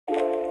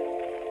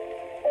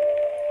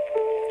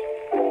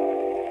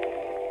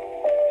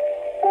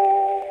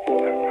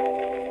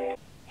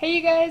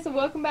guys,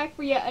 welcome back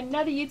for yet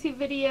another YouTube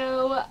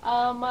video.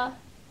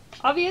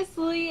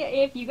 Obviously,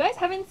 if you guys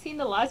haven't seen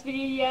the last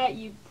video yet,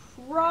 you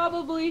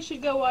probably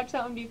should go watch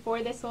that one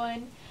before this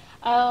one.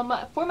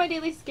 For my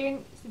daily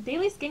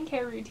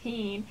skincare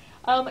routine.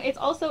 It's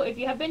also, if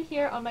you have been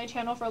here on my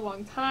channel for a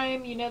long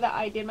time, you know that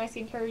I did my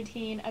skincare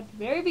routine at the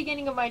very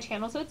beginning of my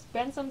channel, so it's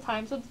been some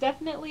time, so it's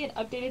definitely an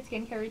updated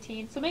skincare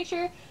routine. So make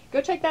sure,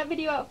 go check that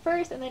video out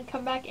first and then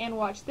come back and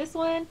watch this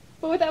one.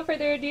 But without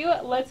further ado,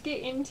 let's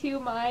get into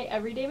my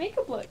everyday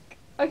makeup look.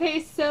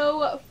 Okay,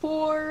 so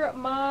for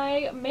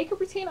my makeup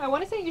routine, I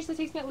want to say it usually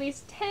takes me at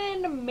least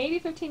 10, maybe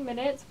 15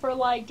 minutes for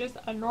like just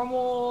a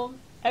normal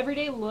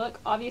everyday look.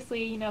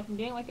 Obviously, you know, if I'm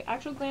doing like an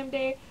actual glam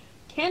day,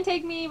 can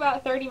take me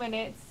about 30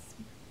 minutes,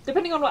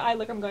 depending on what eye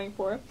look I'm going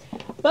for.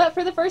 But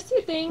for the first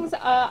two things,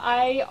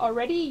 I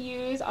already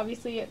use,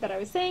 obviously, that I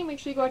was saying, make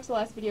sure you go watch the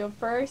last video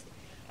first.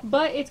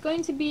 But it's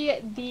going to be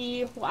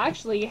the, well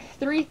actually,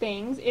 three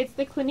things. It's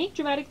the Clinique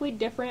Dramatically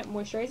Different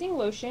Moisturizing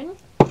Lotion.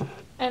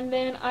 And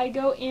then I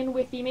go in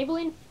with the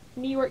Maybelline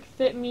New York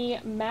Fit Me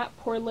Matte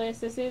Poreless.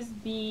 This is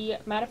the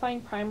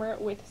mattifying primer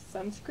with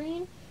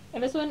sunscreen.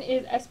 And this one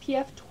is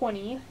SPF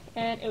 20,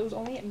 and it was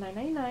only at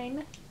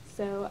 $9.99,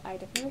 so I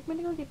definitely recommend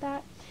to go get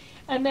that.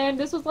 And then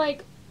this was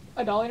like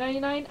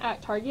 $1.99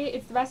 at Target.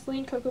 It's the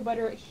Vaseline Cocoa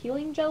Butter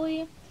Healing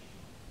Jelly.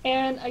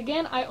 And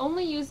again, I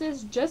only use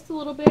this just a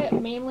little bit,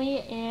 mainly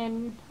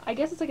in, I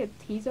guess it's like a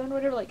T-zone or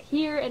whatever, like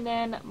here and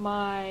then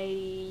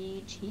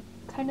my cheek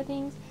kind of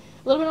things.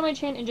 A little bit on my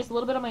chin and just a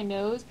little bit on my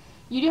nose.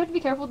 You do have to be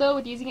careful though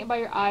with using it by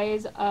your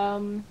eyes.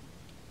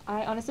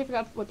 I honestly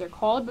forgot what they're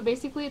called, but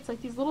basically it's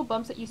like these little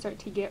bumps that you start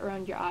to get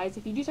around your eyes.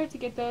 If you do start to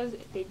get those,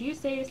 they do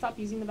say to stop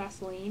using the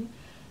Vaseline.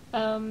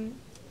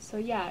 So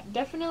yeah,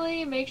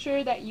 definitely make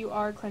sure that you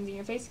are cleansing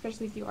your face,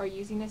 especially if you are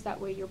using this. That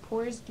way your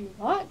pores do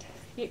not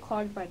get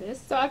clogged by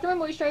this. So after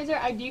my moisturizer,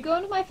 I do go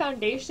into my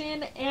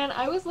foundation, and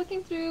I was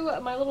looking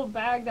through my little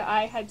bag that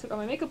I had took all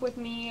my makeup with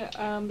me,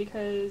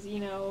 because, you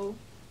know,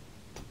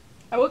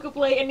 I woke up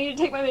late and needed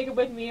to take my makeup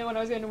with me when I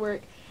was going to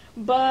work.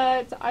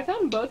 But I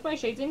found both my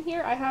shades in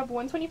here. I have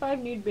 125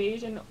 Nude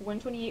Beige and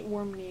 128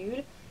 Warm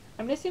Nude.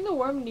 I'm going to assume the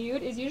Warm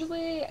Nude is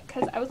usually,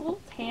 because I was a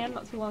little tan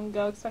not too long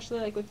ago, especially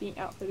like with being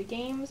out for the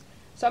games.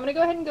 So I'm going to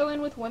go ahead and go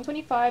in with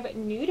 125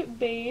 Nude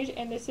Beige,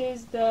 and this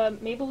is the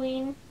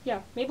Maybelline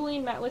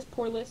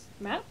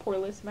Matte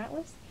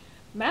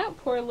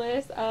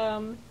Poreless,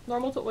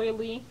 normal to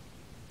oily,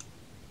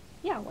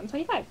 yeah,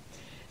 125.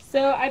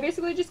 So I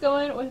basically just go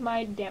in with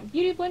my damp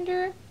beauty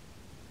blender,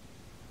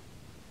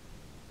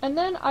 and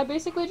then I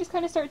basically just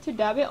kind of start to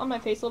dab it on my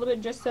face a little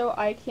bit just so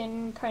I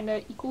can kind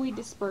of equally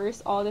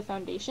disperse all the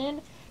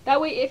foundation. That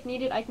way, if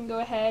needed, I can go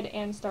ahead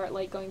and start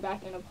like going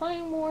back and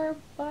applying more,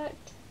 but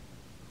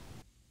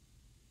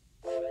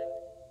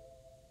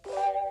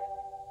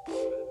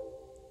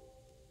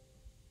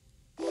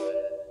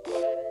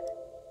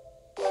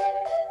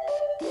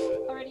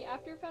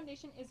after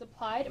foundation is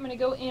applied, I'm going to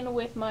go in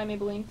with my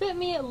Maybelline Fit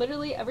Me.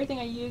 Literally everything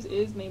I use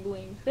is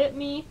Maybelline Fit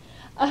Me.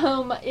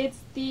 It's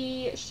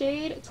the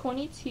shade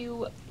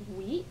 22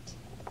 Wheat,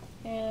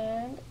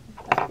 and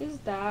that is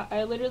that.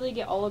 I literally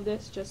get all of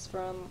this just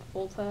from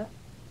Ulta.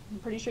 I'm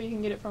pretty sure you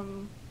can get it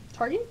from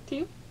Target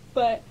too,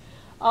 but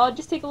I'll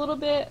just take a little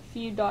bit, a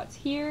few dots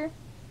here,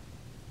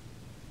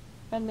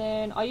 and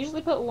then I'll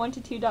usually put 1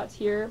 to 2 dots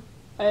here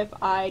if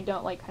I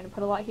don't like kind of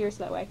put a lot here,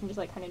 so that way I can just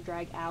like kind of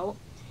drag out.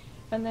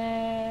 And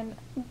then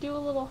do a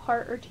little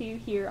heart or two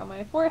here on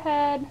my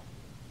forehead. You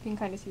can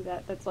kind of see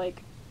that. That's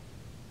like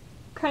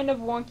kind of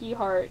wonky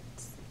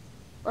hearts,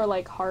 or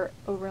like heart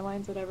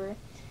overlines, whatever.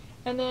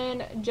 And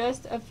then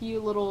just a few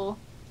little,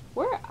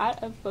 we're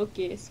out of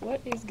focus. What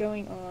is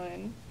going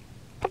on?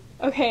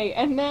 Okay,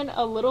 and then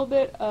a little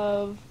bit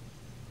of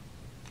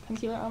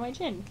concealer on my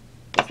chin.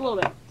 Just a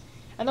little bit.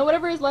 And then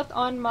whatever is left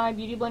on my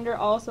beauty blender,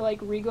 I'll also like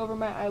re-go over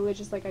my eyelids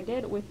just like I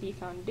did with the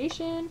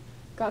foundation.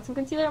 Got some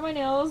concealer on my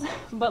nails,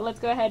 but let's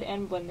go ahead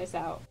and blend this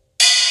out.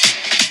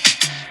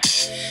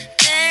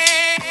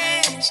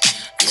 There's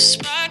a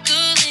sparkle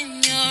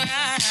in your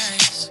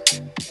eyes.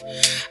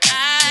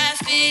 I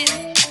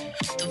feel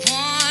the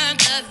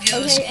warmth of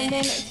your skin. And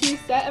then to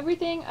set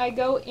everything, I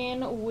go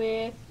in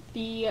with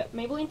the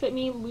Maybelline Fit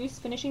Me Loose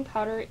Finishing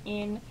Powder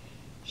in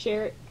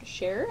shade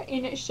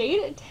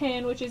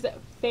 10, which is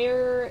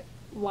Fair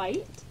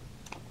Light.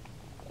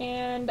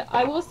 And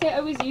I will say I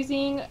was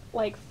using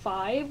like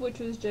 5, which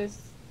was just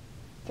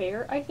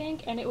fair, I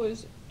think, and it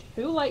was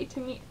too light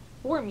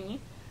for me,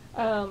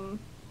 or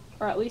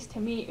at least to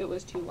me it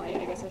was too light,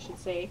 I guess I should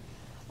say,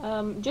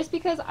 just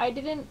because I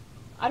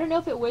don't know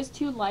if it was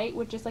too light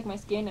with just like my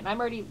skin, and I'm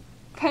already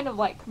kind of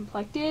like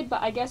complected,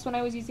 but I guess when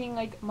I was using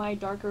like my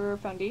darker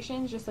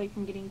foundations, just like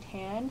from getting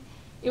tan,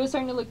 it was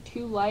starting to look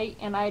too light,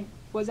 and I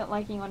wasn't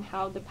liking on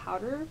how the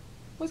powder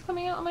was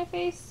coming out on my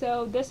face.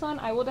 So this one,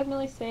 I will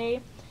definitely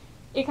say,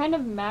 it kind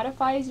of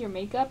mattifies your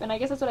makeup, and I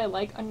guess that's what I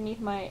like underneath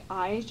my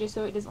eyes, just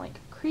so it doesn't like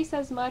crease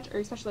as much, or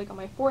especially like on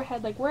my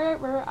forehead, like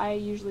where I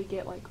usually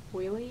get like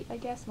oily, I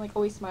guess. I'm like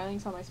always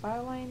smiling, so on my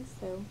smile lines.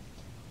 So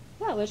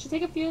yeah, let's just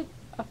take a few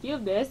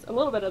of this, a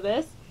little bit of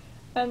this,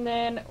 And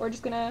then we're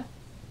just gonna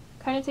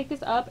kind of take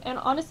this up, and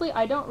honestly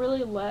I don't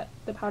really let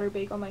the powder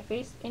bake on my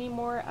face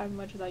anymore as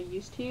much as I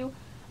used to.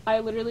 I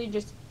literally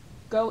just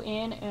go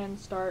in and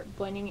start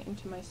blending it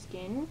into my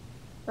skin,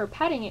 or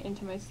patting it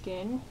into my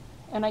skin,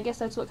 and I guess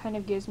that's what kind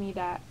of gives me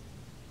that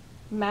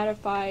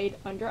mattified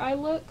under eye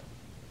look.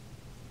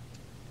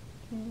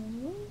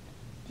 And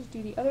just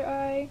do the other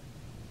eye.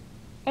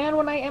 And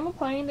when I am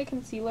applying the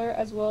concealer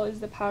as well as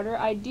the powder,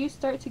 I do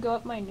start to go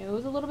up my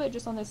nose a little bit,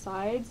 just on the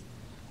sides.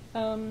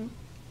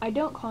 I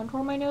don't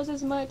contour my nose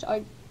as much.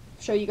 I'll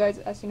show you guys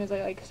as soon as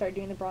I like start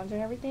doing the bronzer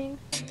and everything.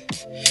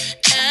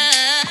 Just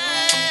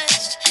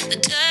the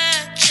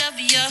touch of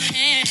your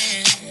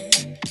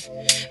hand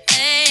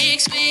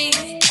makes me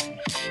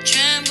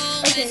tremble.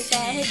 Okay, so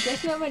I have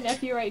just met my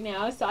nephew right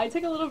now, so I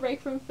took a little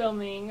break from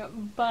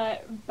filming,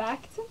 but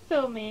back to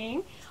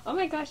filming. Oh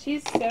my gosh,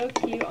 she's so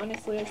cute,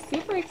 honestly. I'm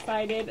super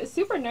excited,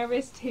 super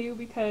nervous too,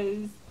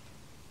 because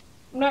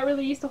I'm not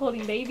really used to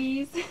holding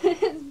babies,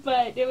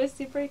 but it was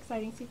super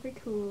exciting, super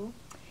cool.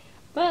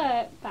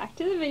 But back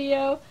to the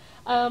video.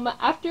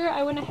 After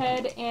I went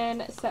ahead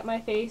and set my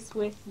face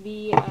with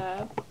the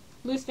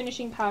loose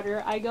finishing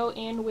powder, I go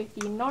in with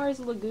the NARS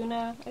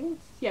Laguna, I think,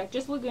 yeah,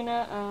 just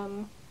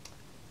Laguna,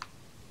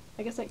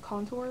 I guess like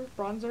contour,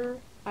 bronzer,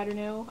 I don't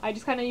know. I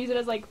just kind of use it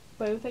as like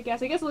both, I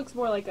guess. I guess it looks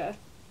more like a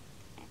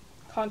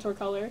contour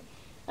color.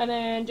 And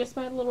then just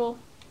my little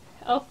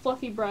e.l.f.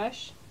 fluffy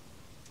brush,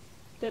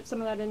 dip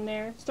some of that in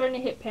there. Starting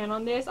to hit pan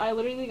on this. I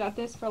literally got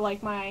this for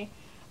like my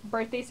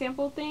birthday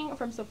sample thing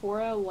from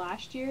Sephora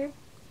last year.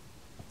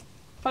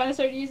 Finally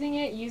started using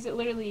it. Use it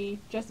literally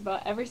just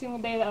about every single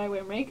day that I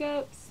wear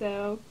makeup.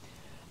 So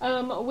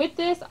with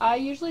this, I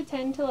usually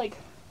tend to like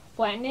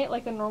flatten it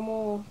like a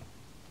normal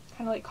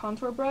kind of like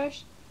contour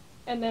brush,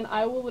 and then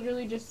I will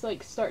literally just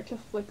like start to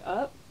flick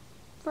up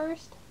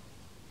first,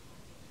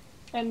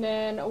 and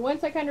then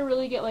once I kind of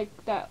really get like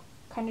that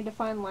kind of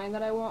defined line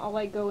that I want, I'll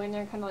like go in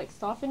there and kind of like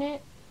soften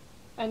it,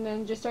 and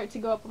then just start to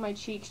go up on my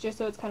cheeks just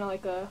so it's kind of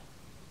like a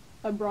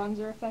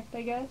bronzer effect,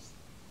 I guess.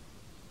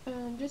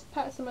 And just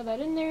pat some of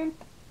that in there.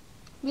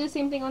 Do the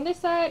same thing on this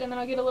side, and then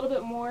I'll get a little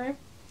bit more,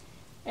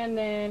 and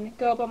then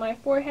go up on my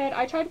forehead.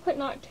 I try to put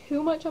not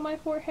too much on my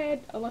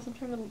forehead unless I'm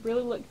trying to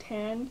really look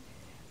tanned,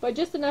 but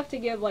just enough to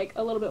give like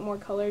a little bit more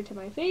color to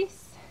my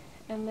face.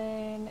 And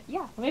then,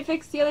 yeah, let me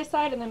fix the other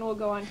side and then we'll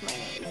go on to my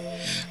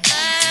nose.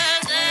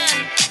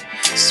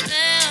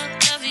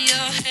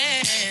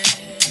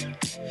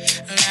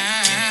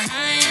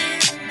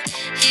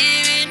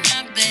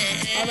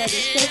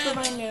 Alrighty, so for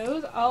my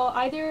nose, I'll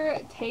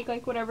either take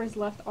like whatever's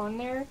left on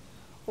there,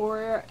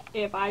 or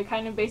if I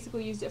kind of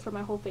basically used it for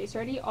my whole face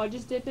already, I'll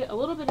just dip it a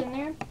little bit in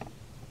there.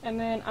 And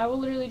then I will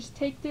literally just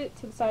take it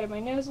to the side of my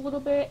nose a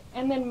little bit,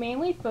 and then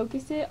mainly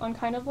focus it on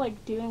kind of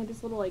like doing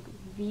this little like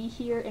V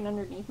here and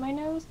underneath my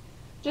nose,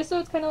 just so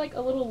it's kind of like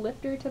a little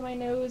lifter to my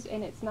nose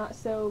and it's not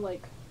so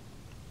like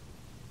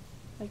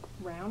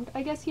round,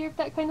 I guess, here, if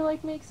that kind of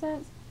like makes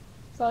sense.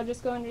 So I'll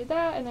just go under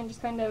that and then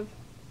just kind of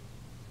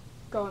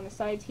go on the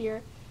sides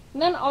here.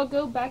 And then I'll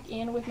go back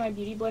in with my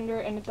beauty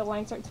blender, and if the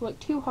lines start to look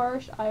too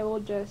harsh, I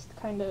will just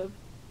kind of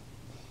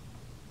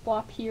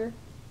flop here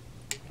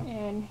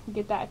and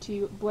get that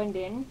to blend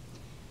in.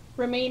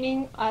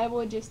 Remaining, I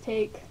will just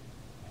take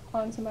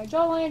onto my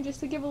jawline just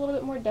to give a little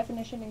bit more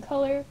definition and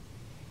color,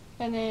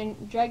 and then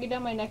drag it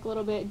down my neck a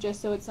little bit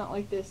just so it's not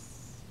like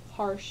this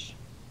harsh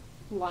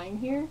line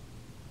here.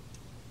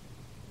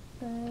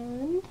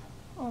 And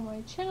on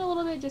my chin a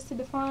little bit just to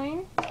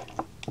define.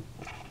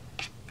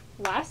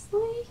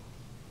 Lastly,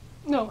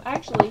 no,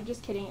 actually,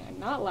 just kidding,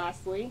 not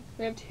lastly,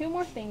 we have two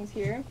more things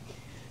here.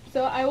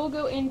 So I will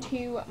go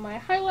into my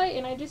highlight,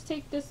 and I just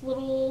take this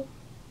little,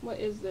 what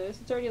is this?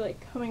 It's already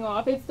like coming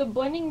off. It's the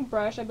blending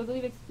brush. I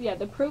believe it's, yeah,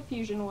 the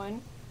Profusion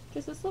one.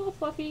 Just this little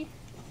fluffy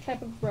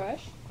type of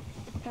brush.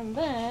 And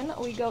then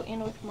we go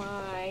in with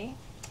my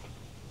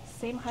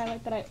same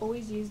highlight that I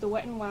always use, the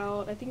Wet n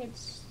Wild. I think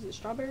it's, is it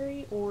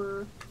strawberry,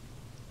 or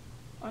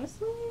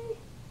honestly,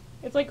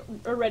 it's like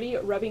already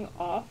rubbing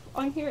off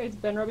on here. It's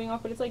been rubbing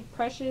off, but it's like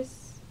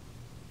Precious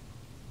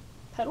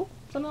Petal,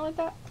 something like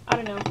that. I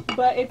don't know,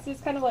 but it's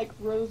this kind of like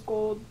rose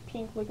gold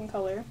pink looking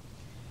color.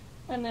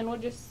 And then we'll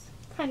just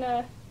kind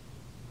of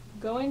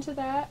go into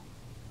that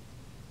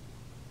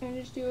and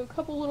just do a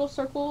couple little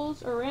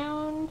circles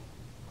around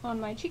on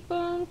my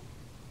cheekbone,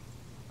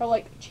 or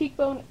like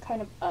cheekbone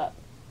kind of up.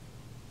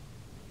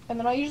 And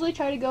then I'll usually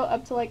try to go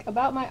up to like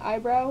about my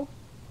eyebrow,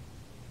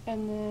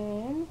 and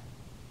then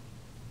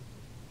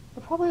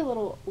or probably a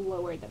little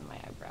lower than my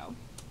eyebrow.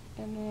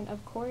 And then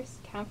of course,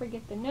 can't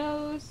forget the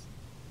nose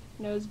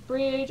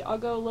bridge. I'll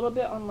go a little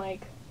bit on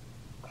like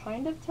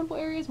kind of temple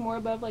areas, more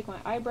above like my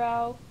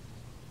eyebrow,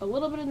 a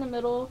little bit in the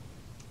middle,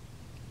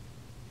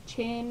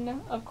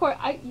 chin. Of course,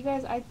 you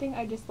guys, I think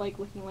I just like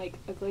looking like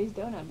a glazed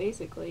donut,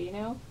 basically, you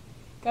know?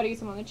 Gotta get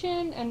some on the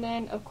chin, and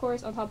then of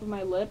course on top of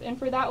my lip. And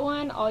for that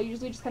one, I'll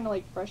usually just kind of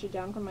like brush it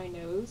down from my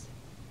nose.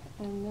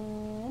 And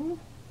then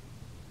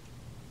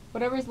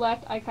whatever's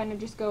left, I kind of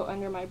just go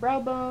under my brow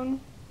bone.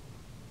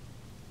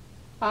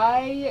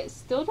 I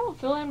still don't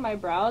fill in my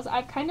brows.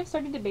 I've kind of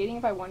started debating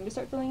if I wanted to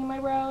start filling in my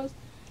brows.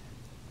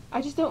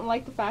 I just don't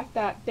like the fact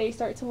that they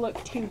start to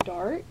look too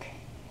dark,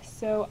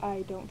 so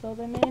I don't fill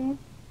them in.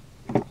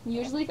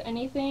 Usually, if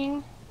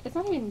anything, it's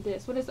not even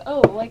this. What is,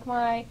 oh, like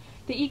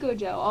the Eco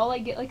Gel. I'll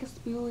like get like a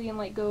spoolie and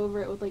like go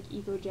over it with like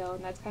Eco Gel,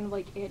 and that's kind of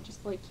like it,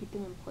 just to, like, keep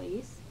them in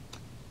place.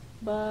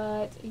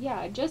 But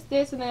yeah, just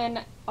this, and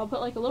then I'll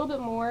put like a little bit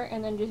more,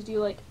 and then just do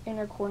like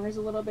inner corners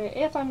a little bit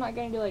if I'm not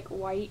going to do like a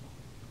white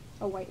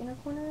inner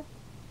corner,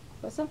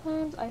 but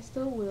sometimes I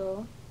still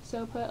will.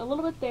 So put a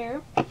little bit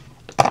there.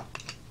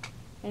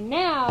 And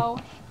now,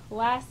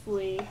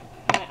 lastly,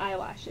 my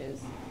eyelashes.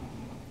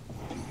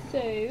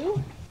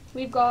 So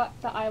we've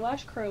got the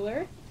eyelash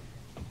curler,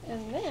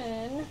 and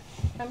then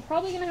I'm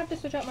probably going to have to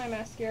switch out my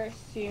mascara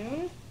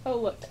soon. Oh,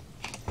 look.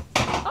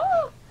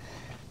 Oh!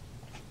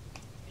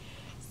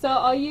 So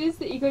I'll use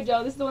the Eco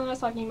Gel. This is the one I was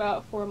talking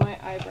about for my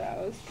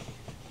eyebrows.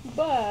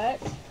 But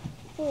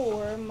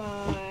for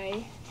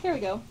my, here we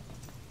go,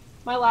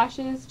 my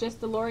lashes, just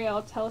the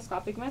L'Oreal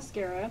Telescopic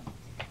Mascara.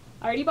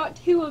 I already bought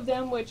 2 of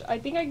them, which I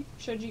think I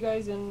showed you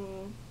guys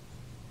in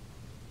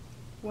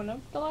one of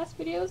the last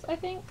videos, I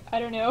think. I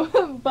don't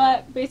know.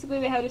 But basically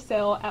they had a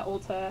sale at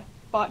Ulta.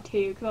 Bought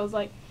 2 because I was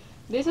like,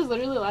 this has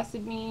literally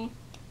lasted me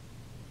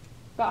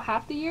about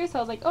half the year. So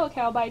I was like, oh,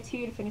 okay, I'll buy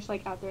 2 to finish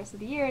like out the rest of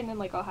the year, and then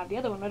like I'll have the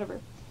other one, whatever.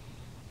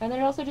 And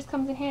then it also just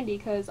comes in handy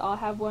because I'll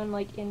have one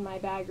like in my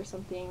bag or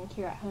something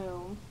here at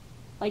home.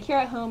 Like here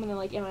at home, and then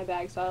like in my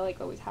bag, so I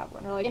like always have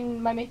one. Or like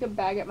in my makeup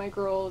bag at my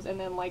girls, and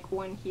then like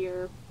one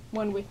here,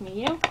 one with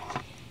me, you know?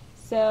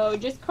 So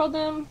just curl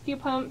them, a few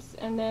pumps,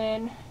 and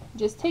then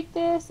just take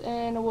this,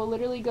 and we'll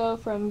literally go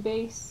from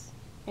base,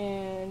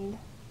 and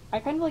I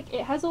kind of like,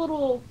 it has a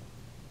little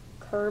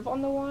curve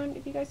on the wand,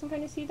 if you guys can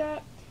kind of see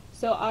that.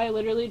 So I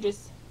literally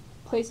just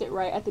place it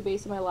right at the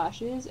base of my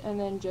lashes, and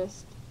then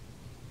just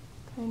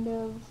kind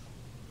of,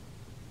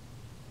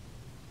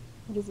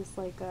 what is this,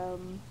 like,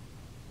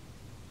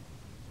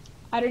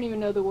 I don't even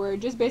know the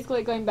word, just basically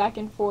like going back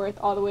and forth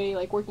all the way,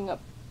 like working up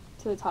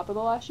to the top of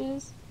the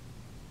lashes.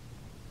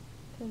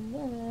 And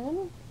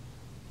then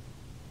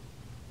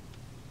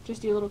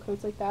just do little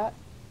coats like that.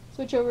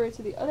 Switch over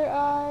to the other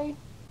eye.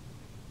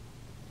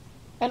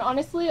 And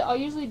honestly, I'll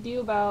usually do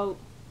about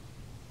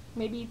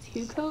maybe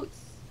 2 coats,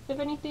 if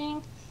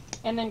anything,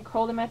 and then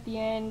curl them at the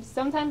end.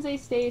 Sometimes they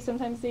stay,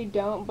 sometimes they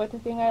don't, but the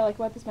thing I like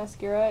about this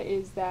mascara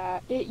is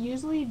that it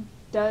usually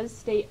does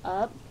stay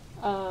up,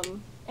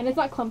 and it's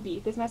not clumpy.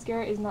 This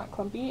mascara is not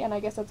clumpy, and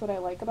I guess that's what I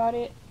like about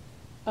it.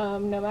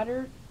 No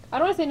matter, I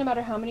don't want to say no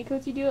matter how many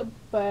coats you do it,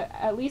 but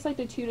at least like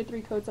the 2 to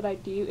 3 coats that I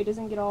do, it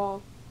doesn't get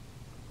all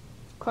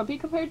clumpy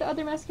compared to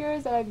other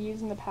mascaras that I've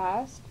used in the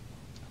past.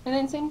 And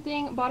then same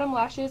thing, bottom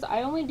lashes,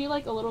 I only do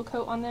like a little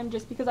coat on them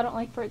just because I don't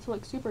like for it to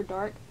look super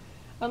dark,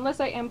 unless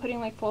I am putting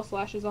like false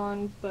lashes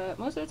on, but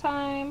most of the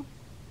time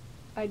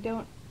I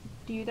don't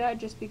do that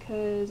just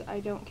because I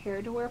don't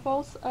care to wear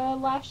false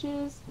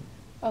lashes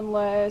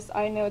unless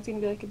I know it's going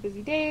to be like a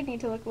busy day, I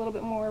need to look a little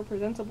bit more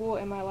presentable,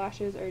 and my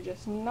lashes are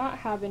just not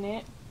having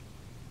it.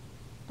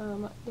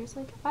 There's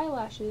like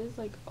eyelashes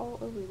like all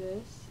over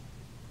this,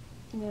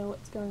 you know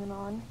what's going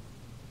on.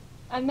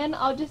 And then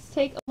I'll just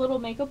take a little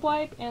makeup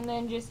wipe and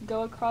then just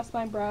go across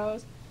my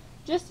brows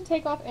just to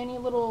take off any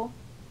little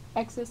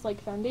excess like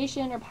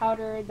foundation or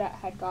powder that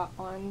had got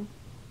on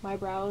my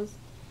brows.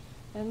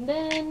 And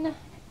then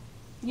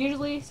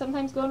usually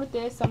sometimes go in with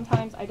this,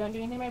 sometimes I don't do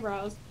anything in my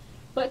brows.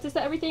 But to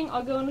set everything,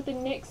 I'll go in with the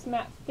NYX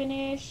matte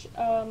finish,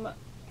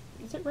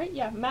 is it right?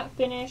 Yeah, matte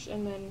finish,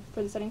 and then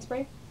for the setting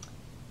spray.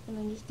 And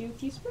then just do a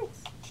few sprays.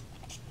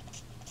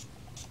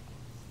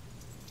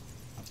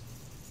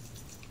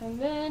 And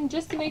then,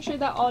 just to make sure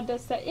that all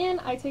does set in,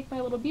 I take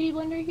my little beauty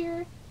blender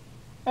here.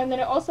 And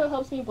then it also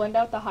helps me blend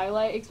out the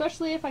highlight,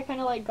 especially if I kind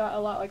of like got a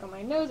lot like on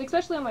my nose,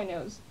 especially on my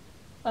nose.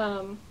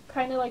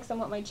 Kind of like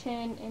somewhat my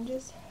chin, and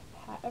just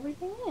pat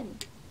everything in.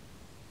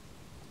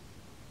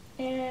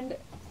 And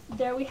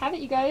there we have it,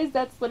 you guys.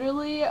 That's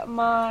literally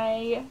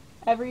my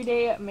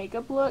everyday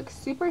makeup look.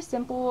 Super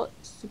simple,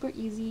 super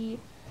easy.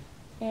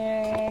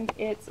 And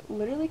it's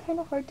literally kind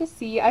of hard to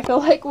see. I feel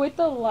like with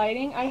the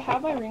lighting, I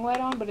have my ring light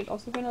on, but it's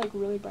also kind of like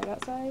really bright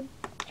outside.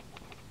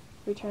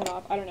 We turn it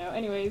off, I don't know.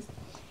 Anyways,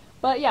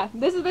 but yeah,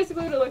 this is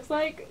basically what it looks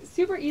like.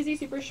 Super easy,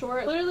 super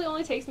short. It literally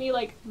only takes me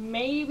like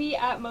maybe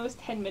at most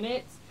 10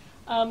 minutes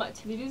to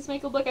do this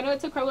makeup look. I know it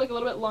took probably like a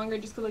little bit longer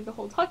just because like the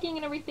whole tucking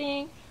and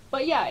everything.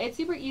 But yeah, it's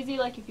super easy.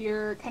 Like if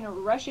you're kind of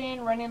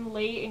running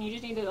late, and you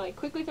just need to like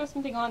quickly throw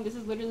something on, this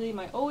is literally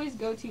my always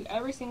go-to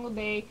every single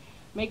day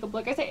makeup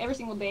look. I say every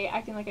single day,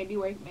 acting like I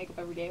do wear makeup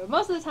every day, but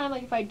most of the time,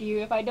 like if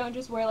I don't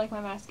just wear like my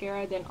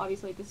mascara, then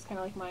obviously this is kind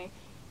of like my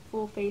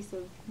full face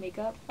of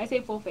makeup. I say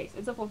full face,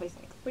 it's a full face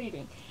makeup. What are you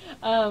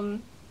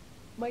doing?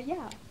 But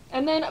yeah.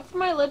 And then for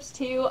my lips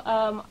too,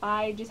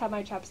 I just have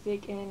my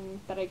chapstick in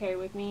that I carry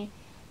with me.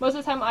 Most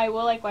of the time I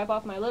will like wipe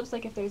off my lips,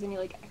 like if there's any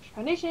like extra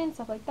foundation,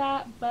 stuff like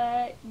that.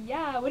 But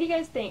yeah, what do you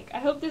guys think? I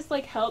hope this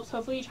like helps.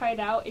 Hopefully you try it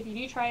out. If you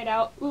do try it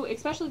out, ooh,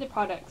 especially the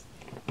products,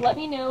 let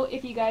me know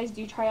if you guys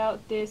do try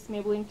out this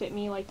Maybelline Fit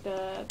Me, like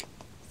the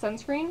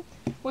sunscreen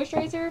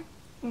moisturizer.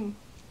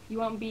 You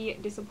won't be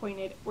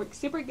disappointed. Works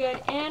super good.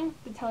 And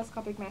the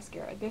telescopic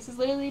mascara. This has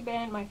literally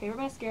been my favorite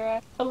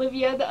mascara.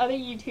 Olivia, the other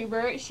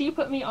YouTuber, she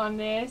put me on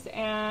this,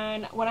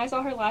 and when I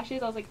saw her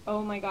lashes, I was like,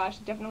 oh my gosh,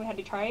 definitely had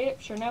to try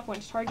it. Sure enough,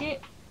 went to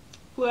Target,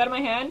 flew out of my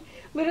hand.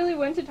 Literally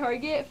went to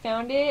Target,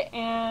 found it,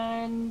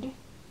 and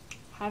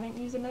haven't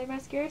used another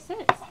mascara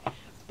since.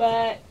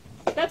 But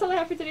that's all I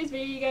have for today's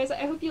video, you guys.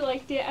 I hope you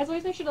liked it. As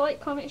always, make sure to like,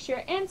 comment,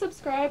 share, and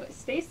subscribe.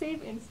 Stay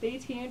safe and stay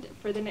tuned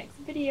for the next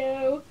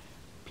video.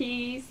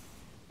 Peace.